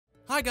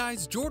Hi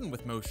guys, Jordan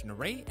with Motion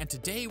Array, and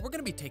today we're going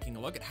to be taking a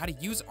look at how to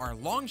use our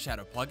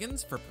Longshadow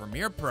plugins for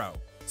Premiere Pro.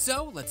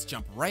 So let's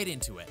jump right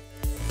into it.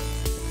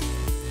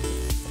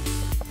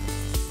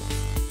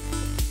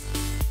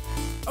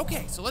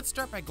 Okay, so let's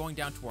start by going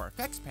down to our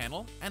effects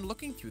panel and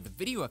looking through the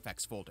video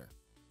effects folder.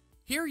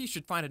 Here you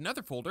should find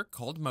another folder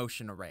called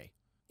Motion Array.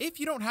 If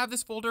you don't have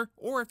this folder,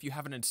 or if you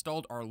haven't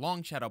installed our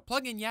Longshadow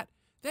plugin yet,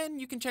 then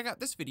you can check out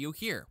this video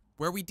here,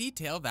 where we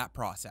detail that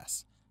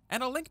process,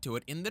 and I'll link to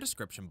it in the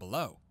description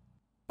below.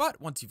 But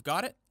once you've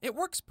got it, it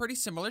works pretty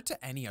similar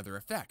to any other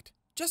effect.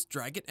 Just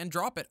drag it and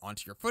drop it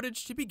onto your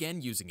footage to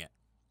begin using it.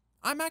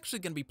 I'm actually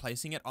going to be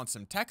placing it on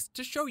some text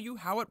to show you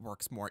how it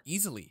works more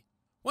easily.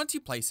 Once you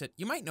place it,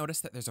 you might notice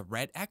that there's a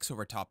red X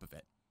over top of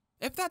it.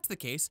 If that's the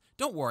case,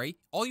 don't worry,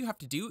 all you have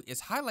to do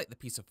is highlight the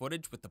piece of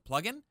footage with the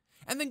plugin,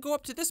 and then go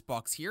up to this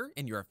box here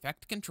in your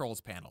Effect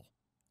Controls panel.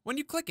 When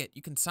you click it,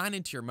 you can sign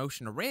into your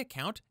Motion Array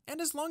account,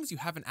 and as long as you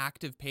have an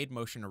active paid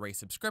Motion Array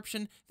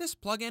subscription, this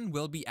plugin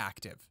will be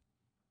active.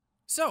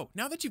 So,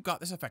 now that you've got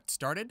this effect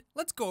started,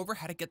 let's go over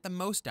how to get the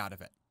most out of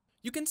it.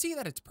 You can see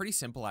that it's pretty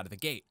simple out of the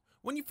gate.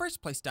 When you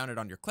first place down it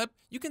on your clip,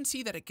 you can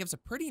see that it gives a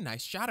pretty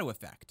nice shadow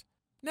effect.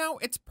 Now,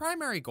 its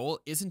primary goal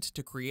isn't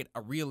to create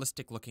a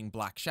realistic looking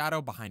black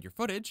shadow behind your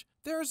footage.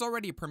 There is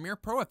already a Premiere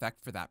Pro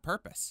effect for that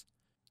purpose.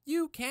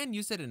 You can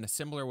use it in a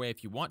similar way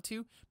if you want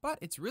to, but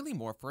it's really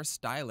more for a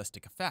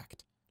stylistic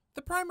effect.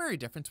 The primary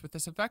difference with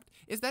this effect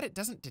is that it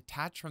doesn't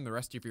detach from the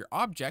rest of your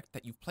object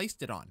that you've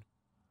placed it on.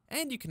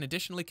 And you can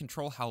additionally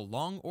control how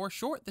long or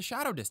short the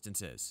shadow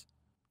distance is.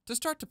 To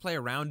start to play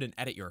around and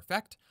edit your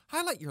effect,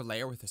 highlight your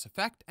layer with this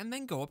effect and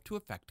then go up to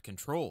Effect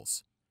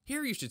Controls.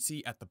 Here you should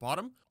see at the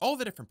bottom all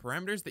the different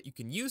parameters that you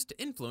can use to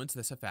influence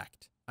this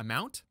effect: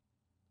 amount,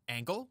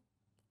 angle,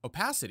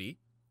 opacity,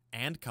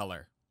 and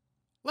color.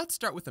 Let's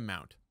start with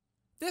amount.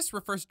 This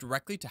refers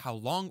directly to how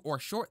long or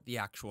short the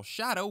actual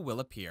shadow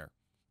will appear.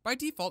 By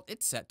default,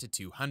 it's set to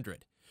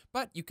 200.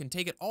 But you can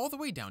take it all the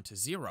way down to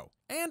 0,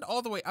 and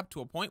all the way up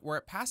to a point where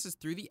it passes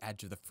through the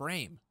edge of the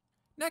frame.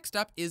 Next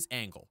up is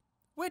angle,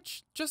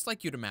 which, just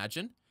like you'd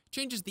imagine,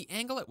 changes the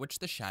angle at which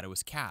the shadow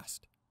is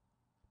cast.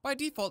 By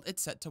default,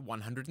 it's set to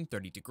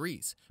 130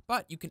 degrees,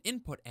 but you can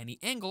input any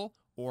angle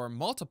or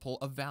multiple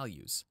of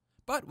values.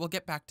 But we'll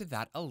get back to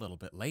that a little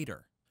bit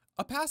later.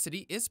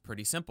 Opacity is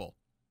pretty simple.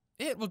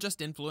 It will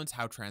just influence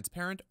how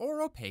transparent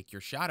or opaque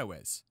your shadow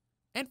is.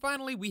 And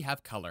finally, we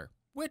have color,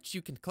 which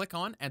you can click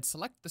on and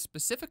select the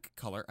specific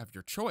color of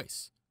your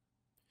choice.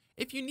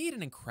 If you need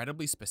an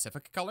incredibly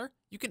specific color,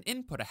 you can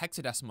input a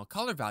hexadecimal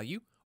color value,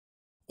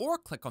 or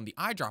click on the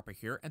eyedropper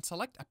here and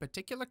select a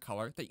particular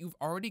color that you've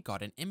already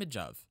got an image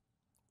of.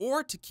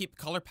 Or to keep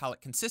color palette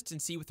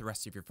consistency with the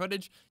rest of your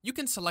footage, you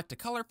can select a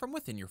color from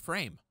within your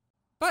frame.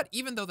 But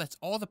even though that's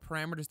all the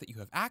parameters that you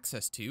have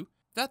access to,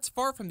 that's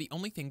far from the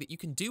only thing that you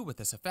can do with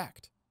this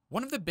effect.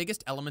 One of the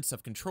biggest elements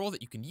of control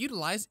that you can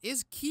utilize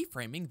is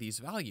keyframing these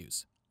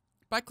values.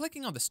 By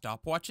clicking on the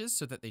stopwatches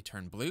so that they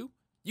turn blue,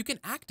 you can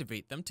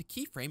activate them to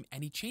keyframe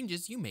any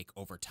changes you make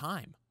over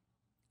time.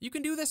 You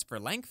can do this for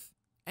length,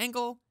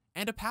 angle,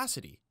 and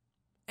opacity.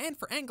 And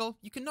for angle,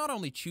 you can not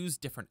only choose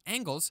different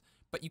angles,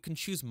 but you can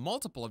choose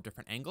multiple of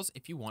different angles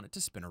if you want it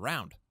to spin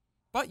around.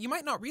 But you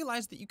might not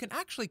realize that you can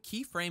actually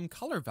keyframe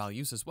color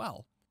values as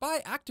well.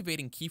 By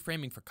activating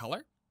keyframing for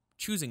color,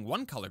 choosing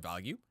one color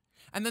value,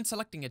 and then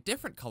selecting a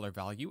different color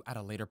value at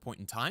a later point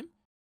in time,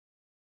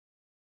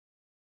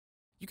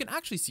 you can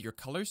actually see your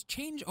colors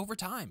change over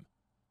time.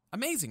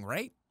 Amazing,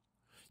 right?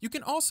 You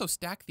can also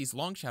stack these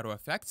Longshadow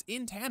effects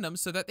in tandem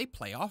so that they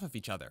play off of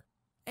each other.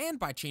 And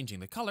by changing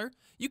the color,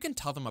 you can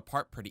tell them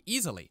apart pretty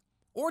easily,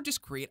 or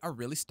just create a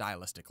really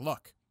stylistic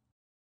look.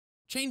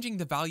 Changing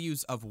the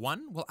values of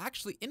one will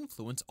actually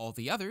influence all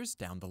the others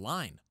down the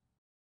line.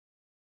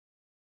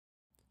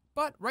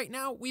 But right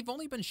now, we've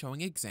only been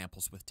showing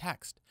examples with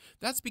text.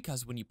 That's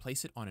because when you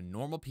place it on a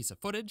normal piece of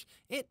footage,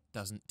 it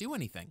doesn't do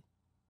anything.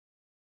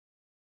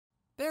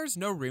 There's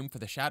no room for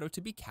the shadow to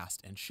be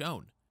cast and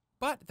shown,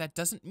 but that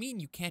doesn't mean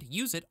you can't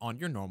use it on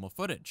your normal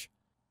footage.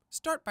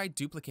 Start by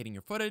duplicating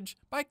your footage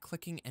by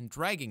clicking and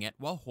dragging it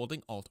while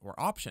holding Alt or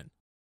Option.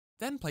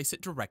 Then place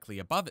it directly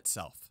above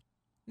itself.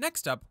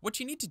 Next up, what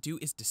you need to do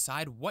is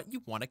decide what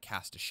you want to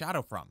cast a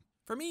shadow from.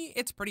 For me,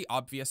 it's pretty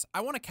obvious.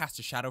 I want to cast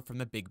a shadow from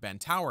the Big Ben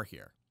Tower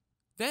here.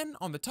 Then,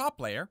 on the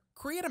top layer,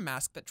 create a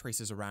mask that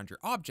traces around your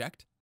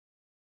object,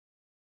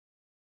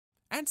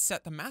 and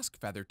set the mask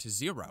feather to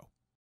 0.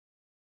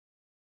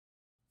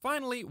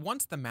 Finally,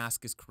 once the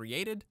mask is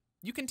created,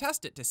 you can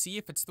test it to see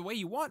if it's the way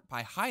you want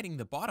by hiding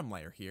the bottom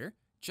layer here,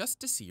 just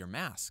to see your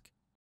mask.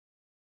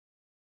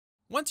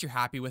 Once you're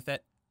happy with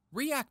it,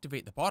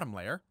 reactivate the bottom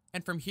layer,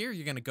 and from here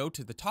you're going to go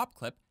to the top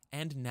clip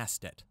and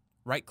nest it.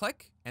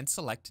 Right-click and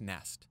select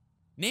Nest.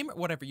 Name it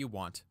whatever you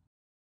want.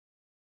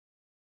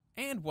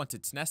 And once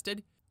it's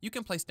nested, you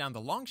can place down the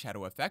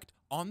Longshadow effect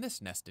on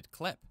this nested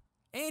clip.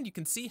 And you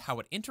can see how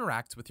it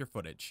interacts with your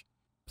footage.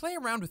 Play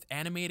around with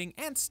animating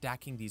and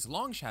stacking these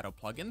Longshadow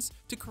plugins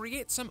to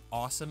create some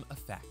awesome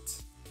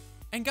effects.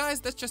 And guys,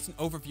 that's just an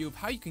overview of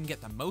how you can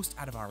get the most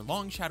out of our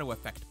Longshadow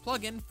effect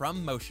plugin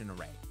from Motion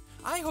Array.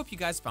 I hope you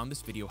guys found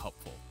this video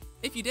helpful.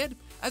 If you did,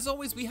 as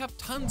always, we have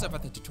tons of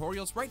other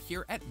tutorials right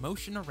here at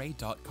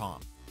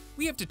motionarray.com.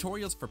 We have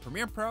tutorials for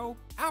Premiere Pro,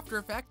 After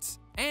Effects,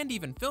 and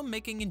even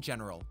filmmaking in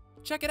general.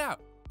 Check it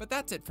out. But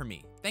that's it for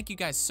me. Thank you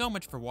guys so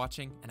much for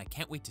watching, and I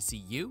can't wait to see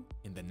you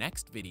in the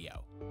next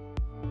video.